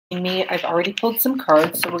me. I've already pulled some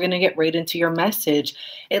cards, so we're going to get right into your message.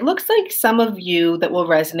 It looks like some of you that will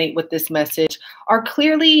resonate with this message are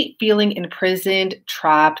clearly feeling imprisoned,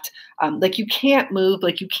 trapped, like you can't move,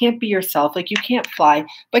 like you can't be yourself, like you can't fly.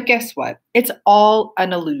 But guess what? It's all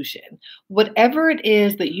an illusion. Whatever it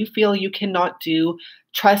is that you feel you cannot do,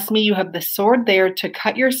 trust me, you have the sword there to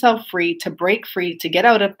cut yourself free, to break free, to get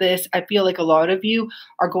out of this. I feel like a lot of you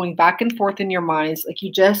are going back and forth in your minds, like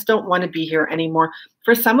you just don't want to be here anymore.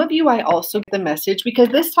 For some of you, I also get the message because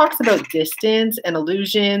this talks about distance and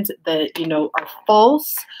illusions that, are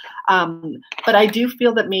false. But I do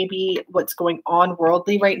feel that maybe what's going on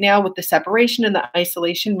worldly right now with the separation and the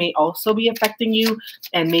isolation may also be affecting you,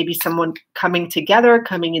 and maybe someone coming together,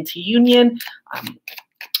 coming into union.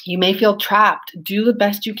 You may feel trapped. Do the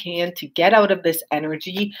best you can to get out of this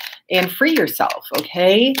energy and free yourself,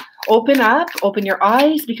 okay? Open up, open your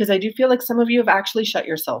eyes, because I do feel like some of you have actually shut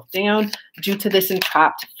yourself down due to this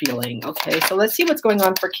entrapped feeling, okay? So let's see what's going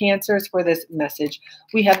on for Cancers for this message.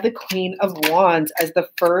 We have the Queen of Wands as the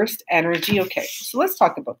first energy. Okay, so let's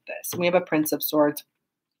talk about this. We have a Prince of Swords.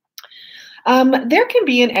 There can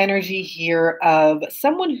be an energy here of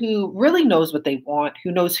someone who really knows what they want,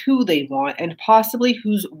 who knows who they want, and possibly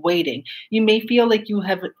who's waiting. You may feel like you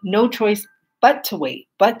have no choice but to wait,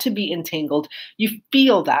 but to be entangled. You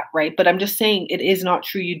feel that, right? But I'm just saying it is not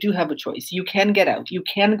true. You do have a choice. You can get out. You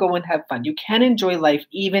can go and have fun. You can enjoy life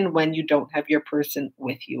even when you don't have your person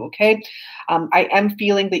with you, okay? I am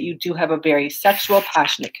feeling that you do have a very sexual,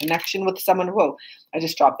 passionate connection with someone. Whoa, I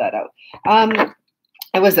just dropped that out.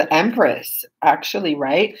 It was the Empress, actually,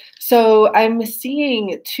 right? So I'm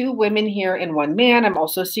seeing two women here and one man. I'm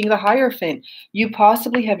also seeing the Hierophant. You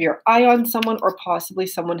possibly have your eye on someone, or possibly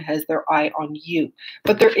someone has their eye on you.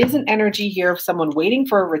 But there is an energy here of someone waiting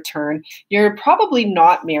for a return. You're probably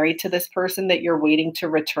not married to this person that you're waiting to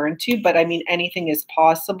return to, but I mean, anything is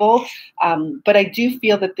possible. But I do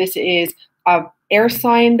feel that this is a air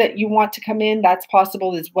sign that you want to come in, that's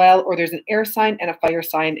possible as well. Or there's an air sign and a fire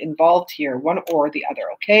sign involved here, one or the other,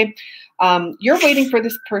 okay? You're waiting for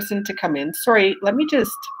this person to come in. Sorry, let me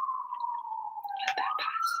just let that pass.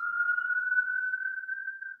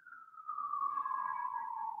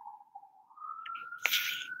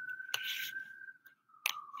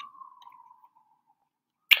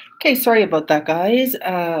 Okay, sorry about that, guys.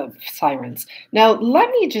 Sirens. Now,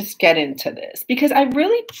 let me just get into this because I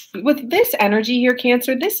really, with this energy here,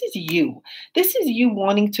 Cancer, this is you. This is you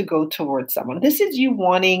wanting to go towards someone. This is you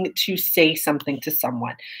wanting to say something to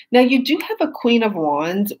someone. Now, you do have a Queen of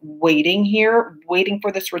Wands waiting here, waiting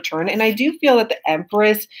for this return. And I do feel that the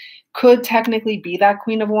Empress could technically be that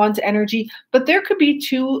Queen of Wands energy, but there could be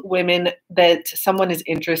two women that someone is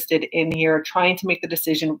interested in here, trying to make the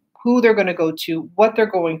decision who they're going to go to, what they're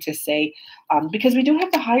going to say, because we do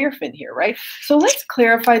have the Hierophant here, right? So let's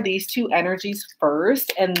clarify these two energies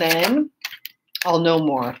first, and then I'll know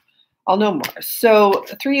more. I'll know more. So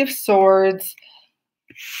Three of Swords,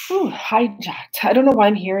 hijacked. I don't know why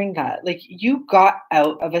I'm hearing that. Like you got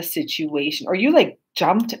out of a situation, or you like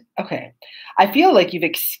jumped. Okay. I feel like you've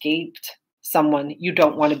escaped someone you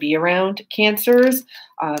don't want to be around, Cancers.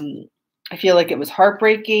 I feel like it was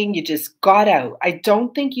heartbreaking. You just got out. I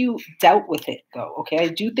don't think you dealt with it, though, okay? I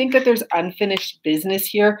do think that there's unfinished business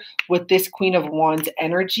here with this Queen of Wands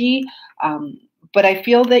energy. But I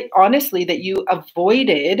feel that, honestly, that you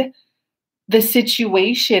avoided the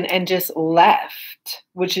situation and just left,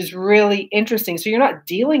 which is really interesting. So you're not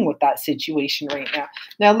dealing with that situation right now.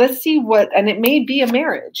 Now, let's see what, and it may be a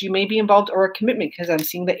marriage. You may be involved, or a commitment, because I'm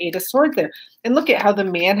seeing the Eight of Swords there. And look at how the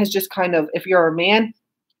man has just kind of, if you're a man,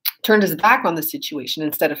 turned his back on the situation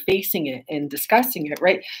instead of facing it and discussing it,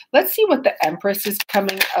 right? Let's see what the Empress is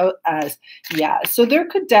coming out as. Yeah, so there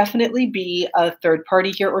could definitely be a third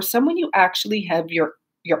party here, or someone you actually have your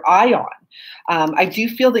eye on. I do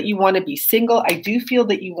feel that you want to be single. I do feel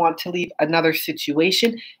that you want to leave another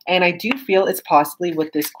situation. And I do feel it's possibly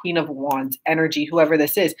with this Queen of Wands energy, whoever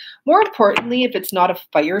this is. More importantly, if it's not a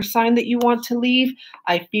fire sign that you want to leave,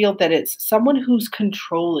 I feel that it's someone who's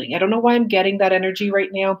controlling. I don't know why I'm getting that energy right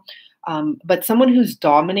now. But someone who's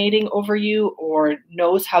dominating over you or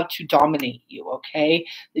knows how to dominate you, okay?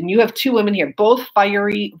 And you have two women here, both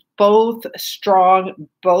fiery, both strong,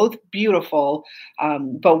 both beautiful.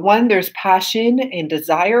 But one there's passion and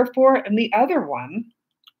desire for, and the other one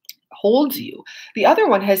holds you. The other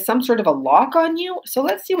one has some sort of a lock on you. So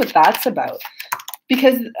let's see what that's about.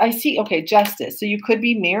 Because I see, okay, Justice. So you could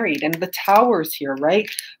be married, and the Towers here, right?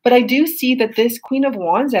 But I do see that this Queen of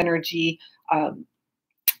Wands energy,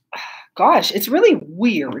 gosh, it's really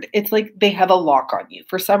weird. It's like they have a lock on you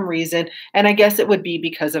for some reason. And I guess it would be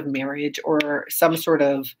because of marriage or some sort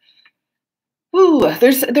of Ooh,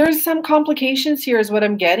 there's some complications here is what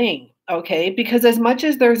I'm getting, okay? Because as much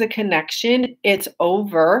as there's a connection, it's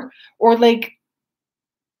over, or like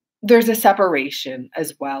there's a separation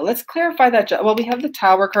as well. Let's clarify that. Well, we have the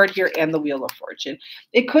Tower card here and the Wheel of Fortune.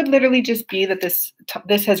 It could literally just be that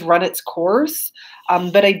this has run its course,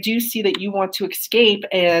 but I do see that you want to escape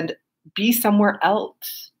and be somewhere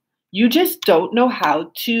else. You just don't know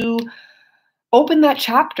how to open that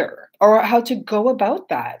chapter or how to go about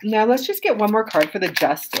that. Now, let's just get one more card for the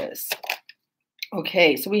Justice.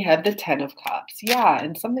 Okay, so we have the 10 of Cups. Yeah,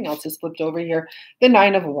 and something else has flipped over here, the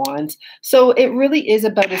 9 of Wands. So it really is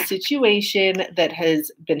about a situation that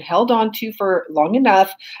has been held on to for long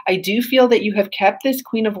enough. I do feel that you have kept this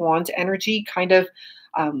Queen of Wands energy kind of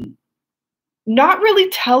not really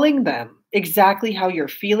telling them exactly how you're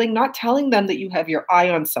feeling, not telling them that you have your eye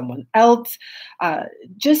on someone else. I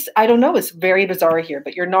don't know, it's very bizarre here,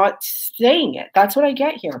 but you're not saying it. That's what I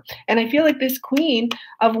get here. And I feel like this Queen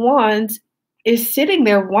of Wands is sitting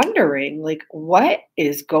there wondering, like, what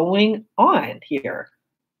is going on here?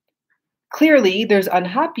 Clearly, there's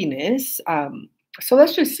unhappiness. So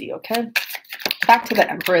let's just see, okay? Back to the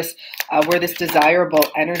Empress, where this desirable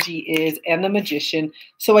energy is, and the Magician.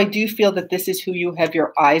 So I do feel that this is who you have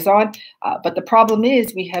your eyes on. But the problem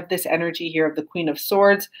is we have this energy here of the Queen of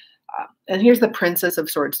Swords. And here's the Princess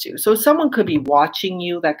of Swords too. So someone could be watching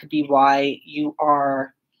you. That could be why you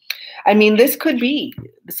are... I mean, this could be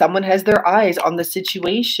someone has their eyes on the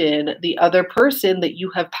situation, the other person that you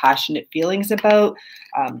have passionate feelings about.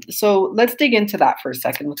 So let's dig into that for a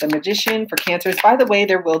second with the Magician for Cancers. By the way,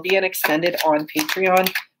 there will be an extended on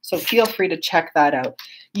Patreon, so feel free to check that out.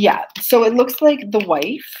 Yeah, so it looks like the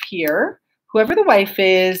wife here, whoever the wife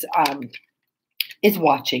is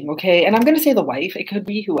watching, okay? And I'm going to say the wife. It could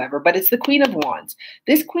be whoever, but it's the Queen of Wands.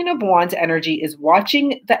 This Queen of Wands energy is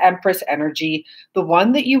watching the Empress energy, the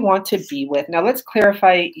one that you want to be with. Now, let's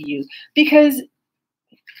clarify you, because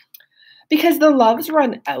the loves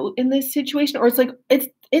run out in this situation, or it's like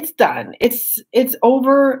it's done. It's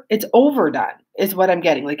overdone is what I'm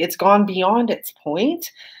getting. Like, it's gone beyond its point.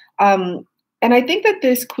 And I think that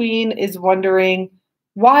this queen is wondering,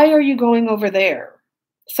 why are you going over there?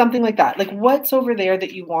 Something like that. Like, what's over there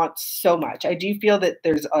that you want so much? I do feel that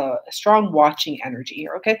there's a strong watching energy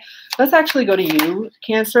here, okay? Let's actually go to you,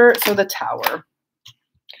 Cancer. So the Tower.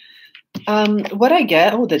 What I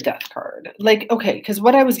get, oh, the Death card. Like, okay, because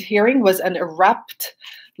what I was hearing was an abrupt,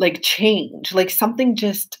 like, change. Like, something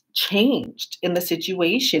just changed in the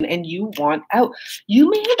situation and you want out. You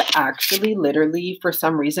may have actually literally, for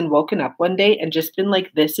some reason, woken up one day and just been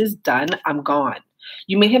like, this is done. I'm gone.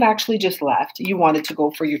 You may have actually just left. You wanted to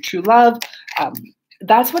go for your true love.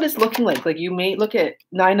 That's what it's looking like. Like, you may look at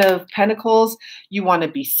 9 of Pentacles. You want to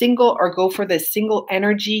be single or go for this single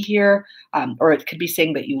energy here. Or it could be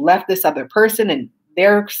saying that you left this other person and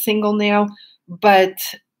they're single now. But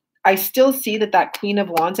I still see that Queen of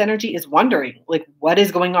Wands energy is wondering, like, what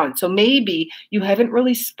is going on? So maybe you haven't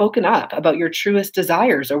really spoken up about your truest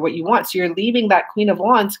desires or what you want. So you're leaving that Queen of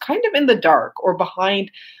Wands kind of in the dark or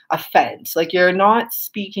behind a fence. Like, you're not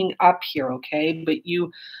speaking up here, okay? But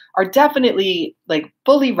you are definitely, like,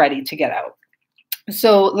 fully ready to get out.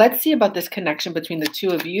 So let's see about this connection between the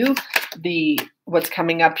two of you, what's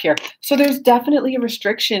coming up here. So there's definitely a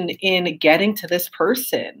restriction in getting to this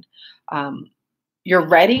person. You're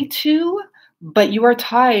ready to, but you are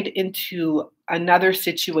tied into another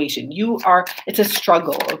situation. It's a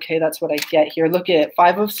struggle, okay? That's what I get here. Look at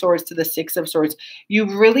 5 of Swords to the 6 of Swords.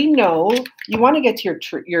 You really know, you want to get to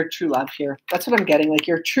your true love here. That's what I'm getting, like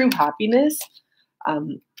your true happiness.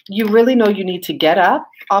 You really know you need to get up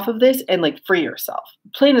off of this and, like, free yourself.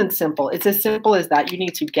 Plain and simple. It's as simple as that. You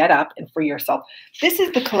need to get up and free yourself. This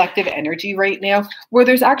is the collective energy right now where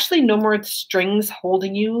there's actually no more strings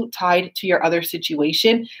holding you tied to your other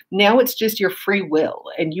situation. Now it's just your free will,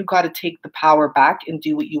 and you got to take the power back and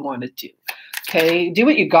do what you want to do. Okay? Do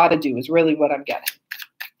what you got to do is really what I'm getting.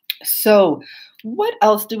 So what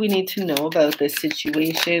else do we need to know about this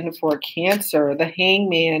situation for Cancer, the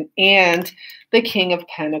Hangman, and the King of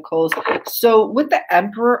Pentacles? So with the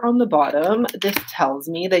Emperor on the bottom, this tells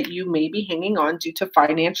me that you may be hanging on due to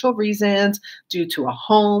financial reasons, due to a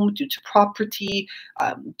home, due to property,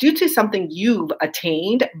 due to something you've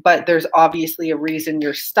attained, but there's obviously a reason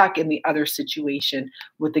you're stuck in the other situation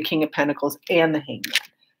with the King of Pentacles and the Hangman.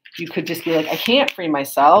 You could just be like, I can't free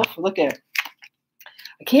myself. Look at it.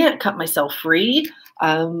 I can't cut myself free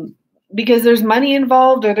because there's money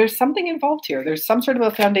involved, or there's something involved here. There's some sort of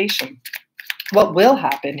a foundation. What will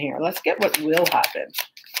happen here? Let's get what will happen.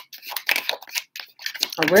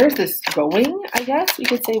 Where's this going? I guess we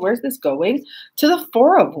could say, where's this going? To the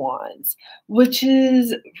Four of Wands, which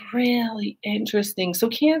is really interesting. So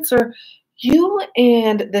Cancer, you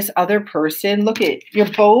and this other person, look at,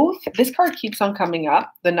 you're both, this card keeps on coming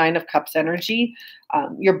up, the Nine of Cups energy.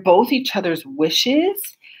 You're both each other's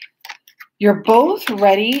wishes. You're both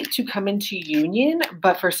ready to come into union,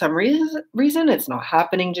 but for some reason it's not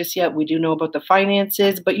happening just yet. We do know about the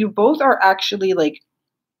finances, but you both are actually like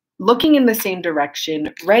looking in the same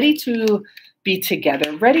direction, ready to be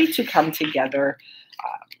together, ready to come together.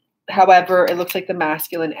 However, it looks like the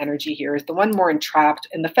masculine energy here is the one more entrapped,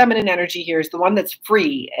 and the feminine energy here is the one that's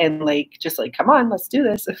free and like, just like, come on, let's do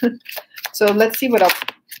this. So let's see what else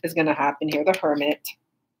is going to happen here. The Hermit.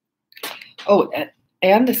 Oh,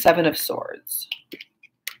 and the Seven of Swords.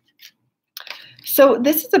 So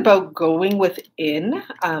this is about going within,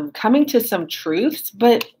 coming to some truths,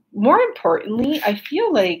 but more importantly, I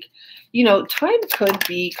feel like, you know, time could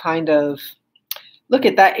be kind of, look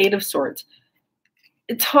at that Eight of Swords.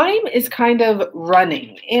 Time is kind of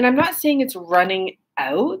running, and I'm not saying it's running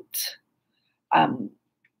out,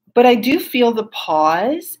 but I do feel the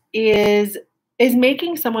pause is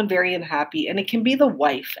making someone very unhappy, and it can be the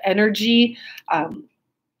wife energy.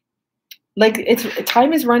 Like it's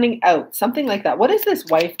time is running out, something like that. What is this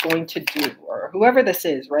wife going to do, or whoever this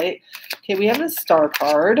is, right? Okay, we have the Star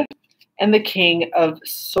card and the King of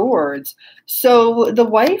Swords. So the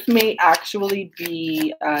wife may actually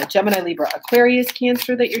be Gemini, Libra, Aquarius,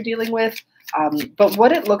 Cancer that you're dealing with. But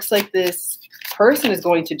what it looks like this person is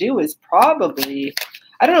going to do is probably,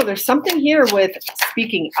 I don't know, there's something here with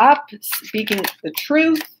speaking up, speaking the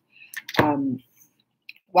truth.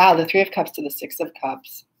 Wow, the Three of Cups to the Six of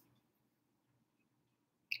Cups.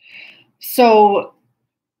 So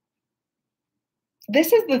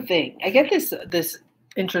this is the thing. I get this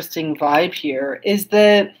interesting vibe here is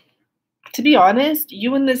that, to be honest,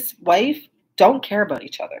 you and this wife don't care about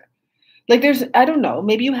each other. Like there's, I don't know,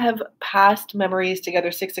 maybe you have past memories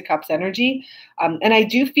together, Six of Cups energy. And I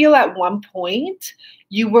do feel at one point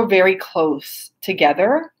you were very close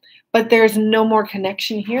together, but there's no more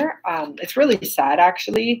connection here. It's really sad,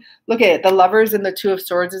 actually. Look at it. The Lovers and the Two of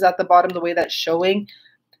Swords is at the bottom, the way that's showing.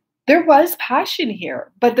 There was passion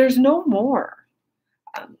here, but there's no more.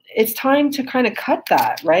 It's time to kind of cut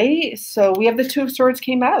that, right? So we have the Two of Swords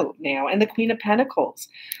came out now, and the Queen of Pentacles.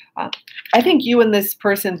 I think you and this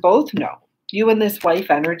person both know, you and this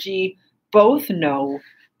wife energy both know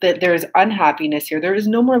that there's unhappiness here. There is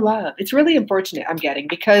no more love. It's really unfortunate, I'm getting,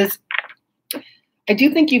 because I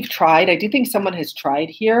do think you've tried. I do think someone has tried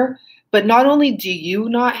here, but not only do you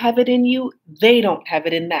not have it in you, they don't have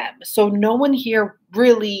it in them. So no one here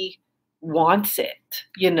really wants it,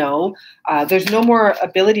 you know. There's no more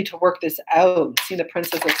ability to work this out. See the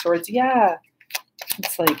Princess of Swords? Yeah.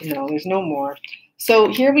 It's like, no, there's no more. So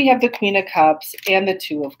here we have the Queen of Cups and the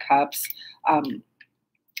Two of Cups.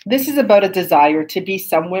 This is about a desire to be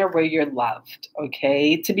somewhere where you're loved,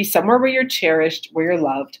 okay? To be somewhere where you're cherished, where you're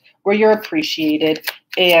loved, where you're appreciated.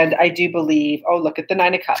 And I do believe, oh, look at the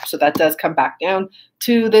Nine of Cups. So that does come back down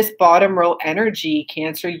to this bottom row energy,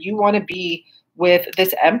 Cancer. You want to be with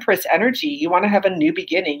this Empress energy. You want to have a new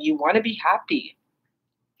beginning. You want to be happy.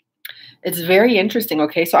 It's very interesting,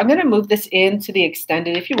 okay? So I'm going to move this into the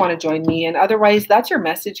extended if you want to join me. And otherwise, that's your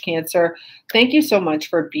message, Cancer. Thank you so much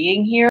for being here.